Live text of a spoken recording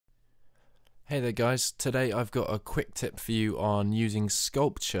Hey there guys, today I've got a quick tip for you on using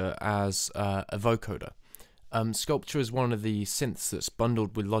Sculpture as a vocoder. Sculpture is one of the synths that's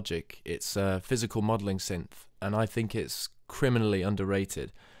bundled with Logic. It's a physical modeling synth and I think it's criminally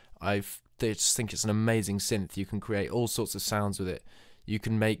underrated. I just think it's an amazing synth. You can create all sorts of sounds with it. You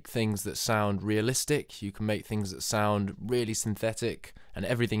can make things that sound realistic, you can make things that sound really synthetic and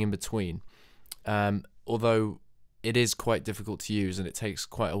everything in between. Although it is quite difficult to use and it takes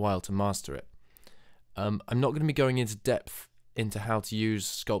quite a while to master it. I'm not going to be going into depth into how to use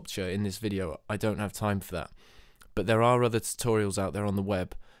Sculpture in this video. I don't have time for that. But there are other tutorials out there on the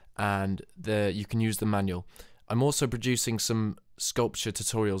web and you can use the manual. I'm also producing some Sculpture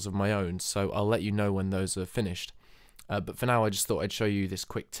tutorials of my own, so I'll let you know when those are finished. But for now I just thought I'd show you this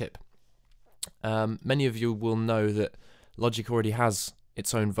quick tip. Many of you will know that Logic already has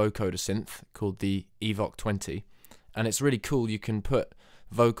its own vocoder synth called the Voc20, and it's really cool. You can put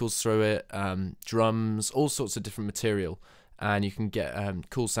vocals through it, drums, all sorts of different material, and you can get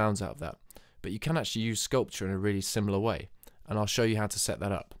cool sounds out of that. But you can actually use Sculpture in a really similar way, and I'll show you how to set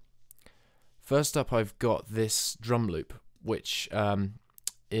that up. First up, I've got this drum loop, which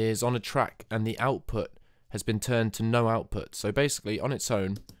is on a track, and the output has been turned to no output. So basically, on its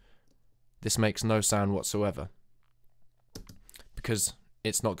own, this makes no sound whatsoever, because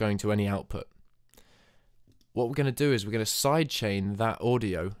it's not going to any output. What we're going to do is we're going to sidechain that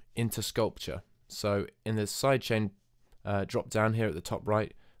audio into Sculpture. So in the sidechain drop down here at the top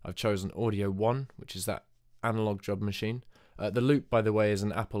right, I've chosen Audio 1, which is that analog drum machine. The loop, by the way, is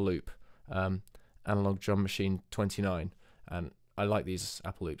an Apple loop, analog drum machine 29, and I like these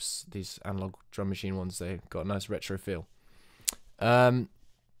Apple loops, these analog drum machine ones. They've got a nice retro feel.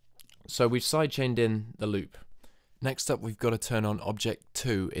 So we've sidechained in the loop. Next up, we've got to turn on Object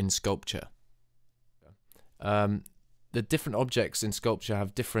 2 in Sculpture. The different objects in Sculpture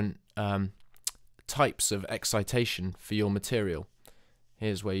have different types of excitation for your material.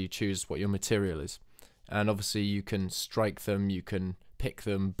 Here's where you choose what your material is, and obviously you can strike them, you can pick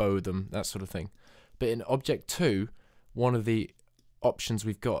them, bow them, that sort of thing. But in Object 2, one of the options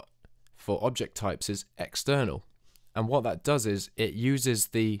we've got for object types is external, and what that does is it uses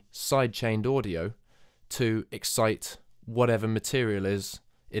the sidechained audio to excite whatever material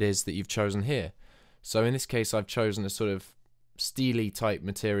it is that you've chosen here. So in this case I've chosen a sort of steely type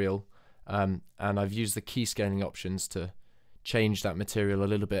material, and I've used the key scaling options to change that material a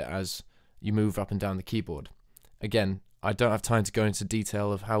little bit as you move up and down the keyboard. Again, I don't have time to go into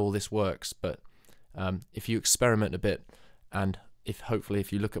detail of how all this works, but if you experiment a bit, and hopefully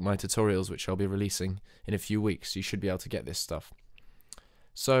if you look at my tutorials, which I'll be releasing in a few weeks, you should be able to get this stuff.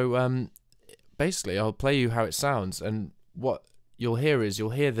 So basically I'll play you how it sounds, and what you'll hear is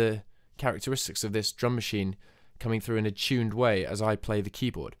the characteristics of this drum machine coming through in a tuned way as I play the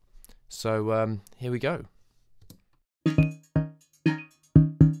keyboard. So here we go.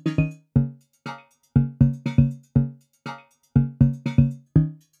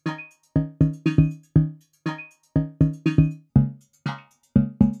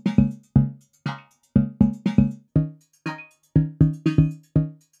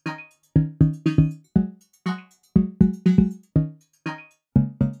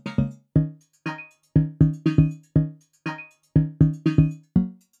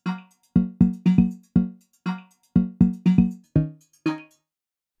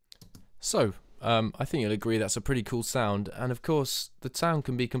 So, I think you'll agree that's a pretty cool sound, and of course the sound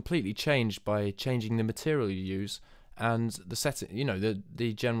can be completely changed by changing the material you use and the setting,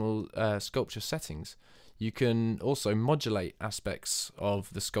 the general Sculpture settings. You can also modulate aspects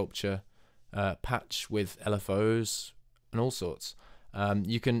of the Sculpture patch with LFOs and all sorts.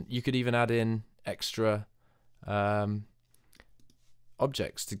 You could even add in extra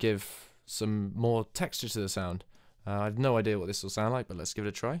objects to give some more texture to the sound. I have no idea what this will sound like, but let's give it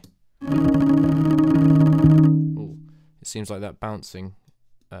a try. Ooh, it seems like that bouncing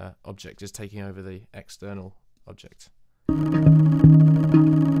object is taking over the external object.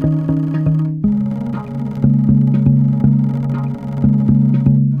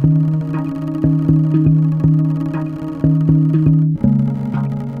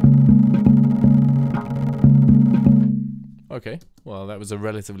 Okay, well that was a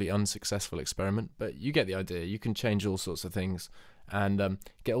relatively unsuccessful experiment, but you get the idea. You can change all sorts of things and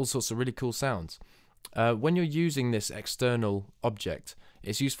get all sorts of really cool sounds. When you're using this external object,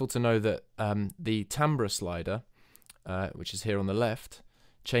 it's useful to know that the timbre slider, which is here on the left,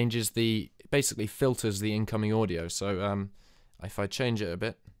 basically filters the incoming audio. So if I change it a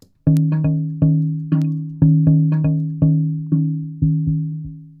bit,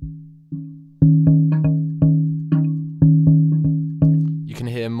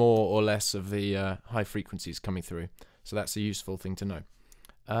 more or less of the high frequencies coming through. So that's a useful thing to know.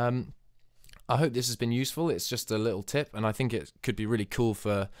 I hope this has been useful. It's just a little tip, and I think it could be really cool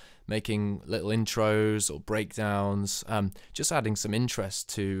for making little intros or breakdowns, just adding some interest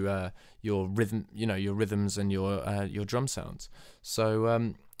to your rhythm, your rhythms and your drum sounds. So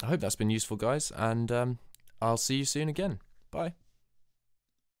I hope that's been useful, guys, and I'll see you soon again. Bye.